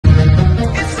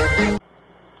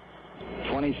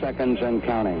20 seconds and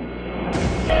counting.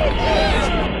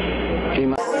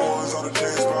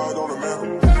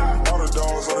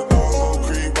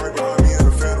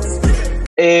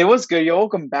 Hey, what's good, yo?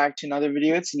 Welcome back to another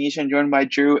video. It's Anish. I'm joined by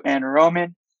Drew and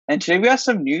Roman. And today we have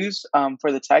some news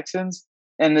for the Texans.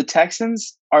 And the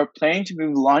Texans are planning to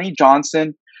move Lonnie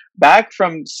Johnson back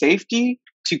from safety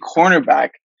to cornerback,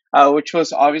 which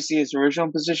was obviously his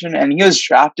original position. And he was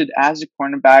drafted as a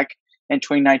cornerback in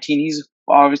 2019. He's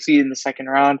obviously in the second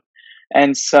round.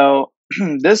 And so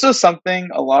this was something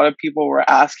a lot of people were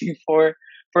asking for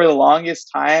the longest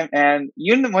time. And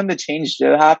even when the change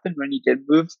did happen, when he did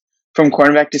move from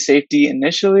cornerback to safety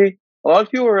initially, a lot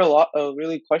of people were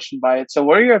really questioned by it. So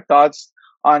what are your thoughts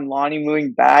on Lonnie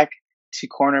moving back to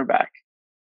cornerback?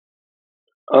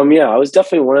 Yeah, I was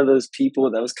definitely one of those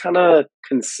people that was kind of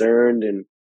concerned and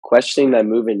questioning that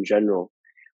move in general.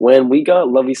 When we got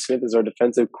Lovie Smith as our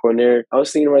defensive coordinator, I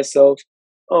was thinking to myself,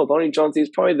 oh, Lonnie Johnson is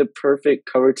probably the perfect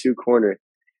cover two corner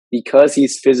because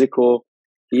he's physical,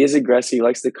 he is aggressive, he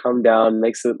likes to come down,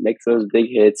 makes those big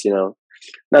hits,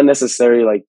 not necessarily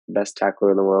like best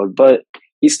tackler in the world, but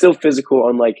he's still physical,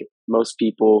 unlike most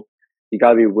people. You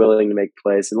got to be willing to make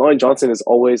plays. And Lonnie Johnson has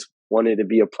always wanted to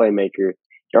be a playmaker.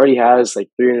 He already has like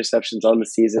 3 interceptions on the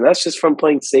season. That's just from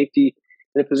playing safety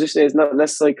in a position he's not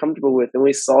necessarily comfortable with. And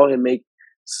we saw him make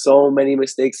so many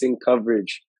mistakes in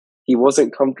coverage. He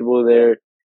wasn't comfortable there.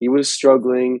 He was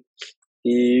struggling.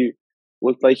 He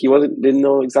looked like he didn't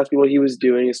know exactly what he was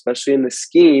doing, especially in the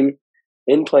scheme.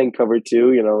 In playing cover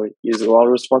two, he has a lot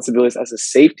of responsibilities as a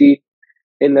safety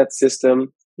in that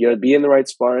system. You got to be in the right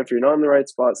spot. If you're not in the right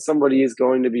spot, somebody is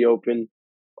going to be open.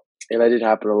 And that did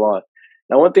happen a lot.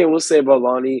 Now, one thing I will say about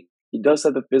Lonnie, he does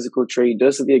have the physical trait. He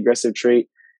does have the aggressive trait.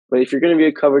 But if you're going to be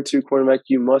a cover two cornerback,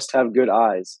 you must have good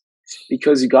eyes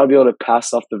because you got to be able to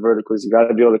pass off the verticals. You got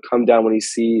to be able to come down when you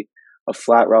see a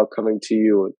flat route coming to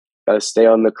you. You got to stay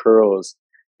on the curls.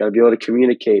 You got to be able to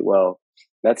communicate well.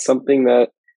 That's something that,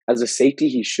 as a safety,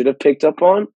 he should have picked up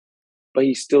on, but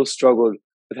he still struggled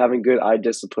with having good eye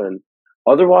discipline.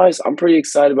 Otherwise, I'm pretty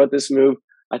excited about this move.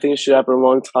 I think it should happen a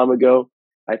long time ago.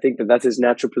 I think that that's his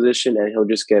natural position, and he'll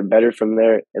just get better from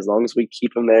there as long as we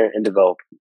keep him there and develop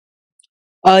him.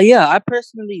 Yeah, I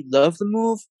personally love the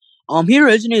move. He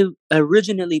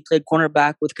originally played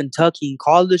cornerback with Kentucky in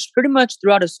college pretty much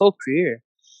throughout his whole career.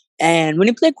 And when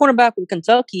he played cornerback with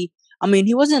Kentucky,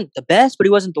 he wasn't the best, but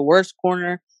he wasn't the worst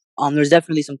corner. There's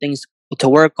definitely some things to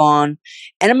work on.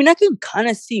 And I can kind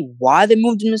of see why they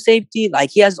moved him to safety. Like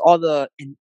he has all the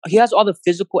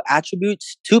physical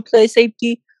attributes to play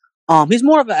safety. He's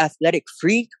more of an athletic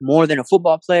freak more than a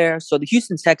football player. So the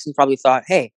Houston Texans probably thought,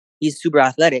 hey, he's super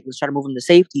athletic. Let's try to move him to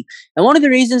safety. And one of the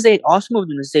reasons they also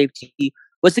moved him to safety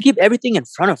was to keep everything in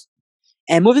front of him.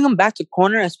 And moving him back to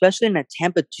corner, especially in a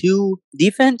Tampa 2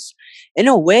 defense, in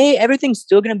a way, everything's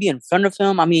still going to be in front of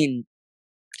him.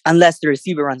 Unless the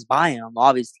receiver runs by him,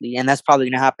 obviously. And that's probably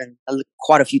going to happen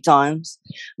quite a few times.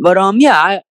 But,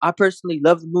 I personally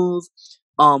love the move.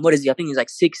 What is he? I think he's like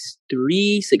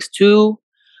 6'3", 6'2",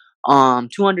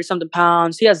 200-something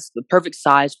pounds. He has the perfect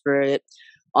size for it.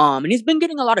 And he's been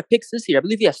getting a lot of picks this year. I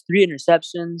believe he has 3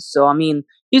 interceptions. So,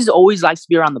 he's always likes to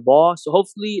be around the ball. So,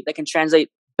 hopefully, that can translate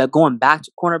going back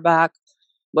to cornerback.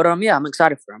 But, I'm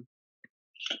excited for him.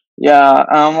 Yeah,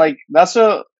 that's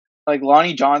what,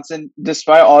 Lonnie Johnson,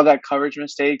 despite all that coverage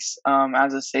mistakes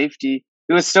as a safety,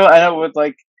 he would still end up with,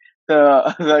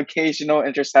 the occasional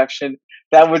interception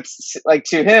that would,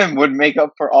 to him, would make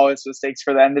up for all his mistakes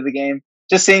for the end of the game.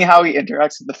 Just seeing how he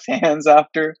interacts with the fans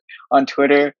after on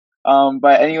Twitter.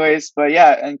 But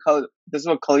yeah, and this is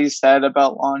what Cully said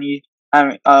about Lonnie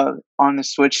on the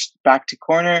switch back to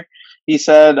corner. He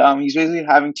said he's basically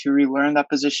having to relearn that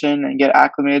position and get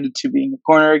acclimated to being a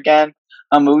corner again.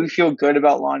 But we feel good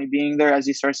about Lonnie being there as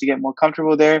he starts to get more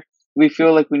comfortable there. We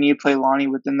feel like we need to play Lonnie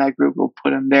within that group. We'll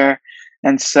put him there.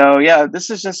 And so, yeah, this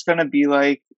is just going to be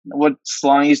what's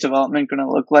Lonnie's development going to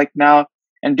look like now.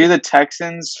 And do the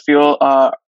Texans feel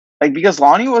because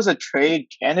Lonnie was a trade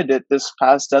candidate this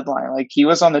past deadline. He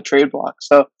was on the trade block.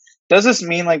 So does this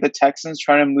mean the Texans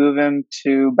trying to move him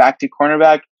back to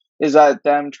cornerback? Is that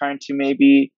them trying to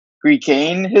maybe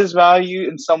regain his value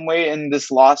in some way in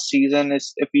this lost season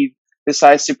if he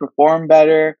decides to perform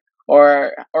better,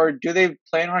 or do they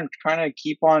plan on trying to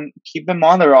keep him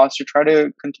on the roster, try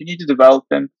to continue to develop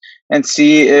him and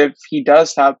see if he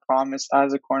does have promise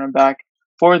as a cornerback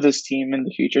for this team in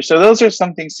the future? So those are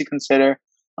some things to consider.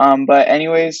 But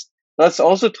anyways, let's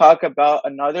also talk about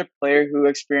another player who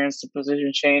experienced a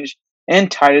position change in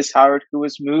Tytus Howard, who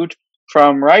was moved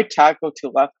from right tackle to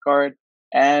left guard,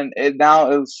 and now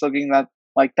it's looking that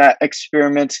that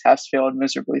experiment has failed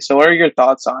miserably. So what are your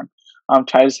thoughts on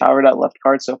Tytus Howard at left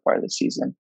guard so far this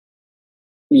season.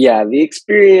 Yeah, the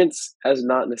experience has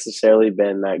not necessarily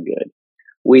been that good.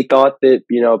 We thought that,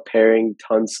 pairing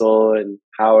Tunsil and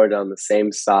Howard on the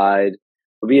same side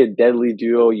would be a deadly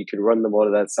duo. You could run the ball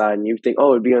to that side and you think,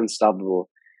 oh, it'd be unstoppable.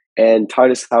 And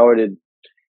Tytus Howard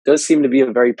does seem to be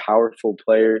a very powerful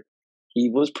player. He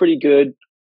was pretty good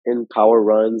in power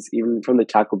runs, even from the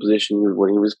tackle position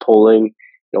when he was pulling.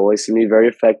 He always seemed to be very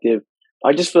effective.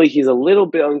 I just feel like he's a little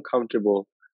bit uncomfortable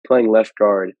playing left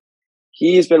guard.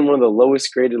 He has been one of the lowest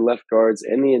graded left guards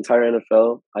in the entire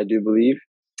NFL, I do believe.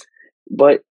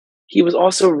 But he was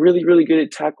also really, really good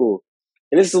at tackle.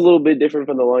 And this is a little bit different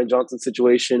from the Lonnie Johnson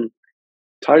situation.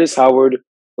 Tytus Howard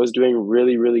was doing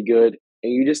really, really good,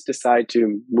 and you just decide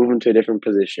to move him to a different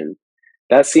position.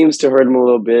 That seems to hurt him a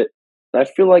little bit. And I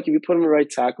feel like if you put him in right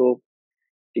tackle,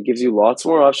 it gives you lots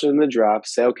more options in the draft.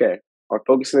 Say, okay, our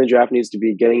focus in the draft needs to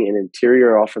be getting an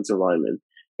interior offensive lineman.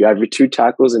 You have your two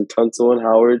tackles in Tunsil and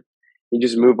Howard. You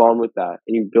just move on with that.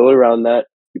 And you build around that.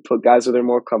 You put guys where they're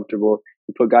more comfortable.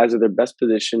 You put guys at their best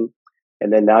position.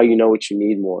 And then now you know what you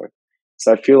need more.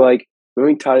 So I feel like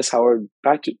moving Tytus Howard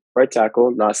back to right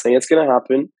tackle, not saying it's going to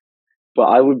happen, but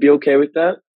I would be okay with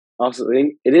that. I also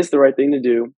think it is the right thing to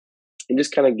do. It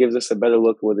just kind of gives us a better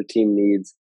look at what the team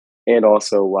needs. And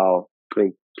also while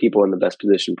putting people in the best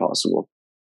position possible.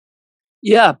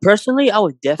 Yeah, personally, I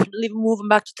would definitely move him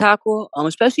back to tackle,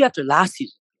 especially after last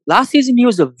season. Last season, he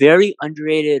was a very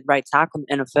underrated right tackle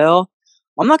in the NFL.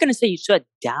 I'm not going to say he shut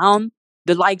down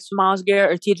the likes of Myles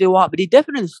Garrett or TJ Watt, but he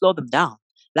definitely slowed them down.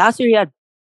 Last year, he had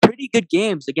pretty good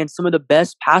games against some of the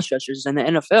best pass rushers in the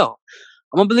NFL.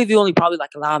 I'm going to believe he only probably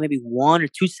allowed maybe 1 or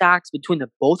 2 sacks between the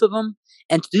both of them.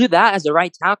 And to do that as a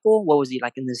right tackle, what was he,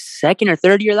 in the second or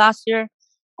third year last year?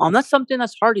 That's something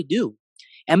that's hard to do.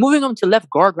 And moving him to left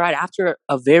guard right after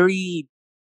a very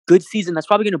good season, that's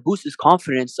probably going to boost his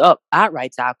confidence up at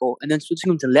right tackle, and then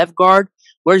switching him to left guard,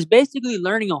 where he's basically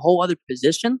learning a whole other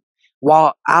position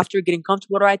while after getting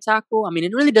comfortable at right tackle. I mean,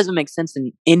 it really doesn't make sense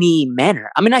in any manner.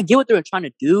 I mean, I get what they were trying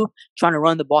to do, trying to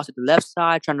run the ball to the left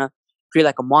side, trying to create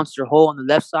a monster hole on the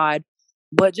left side,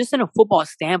 but just in a football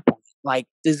standpoint,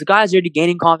 this guy's already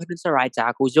gaining confidence at right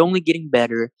tackle. He's only getting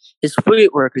better. His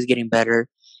footwork is getting better.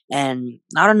 And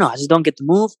I don't know. I just don't get the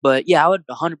move. But yeah, I would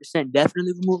 100%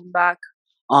 definitely move him back.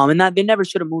 And that they never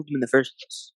should have moved him in the first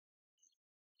place.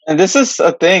 And this is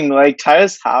a thing,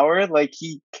 Tytus Howard,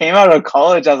 he came out of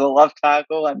college as a left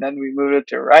tackle, and then we moved it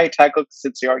to right tackle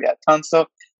since we already had Tunsil.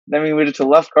 Then we moved it to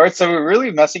left guard. So we're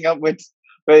really messing up with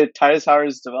Tytus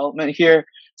Howard's development here.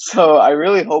 So I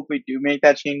really hope we do make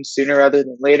that change sooner rather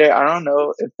than later. I don't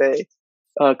know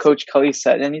if Coach Kelly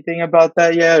said anything about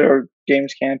that yet, or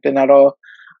James Campton at all.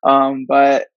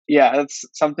 But yeah, that's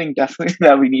something definitely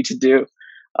that we need to do.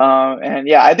 And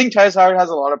yeah, I think Tytus Howard has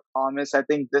a lot of promise. I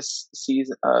think this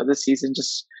season,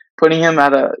 just putting him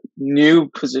at a new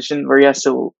position where he has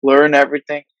to learn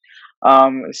everything,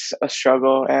 is a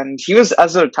struggle. And he was,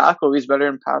 as a tackle, he's better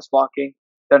in pass blocking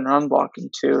than run blocking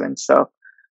too. And so,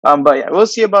 but yeah, we'll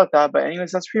see about that. But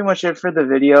anyways, that's pretty much it for the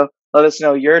video. Let us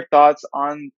know your thoughts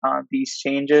on these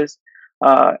changes.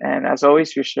 And as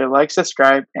always, be sure to like,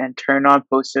 subscribe, and turn on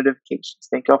post notifications.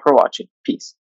 Thank you all for watching. Peace.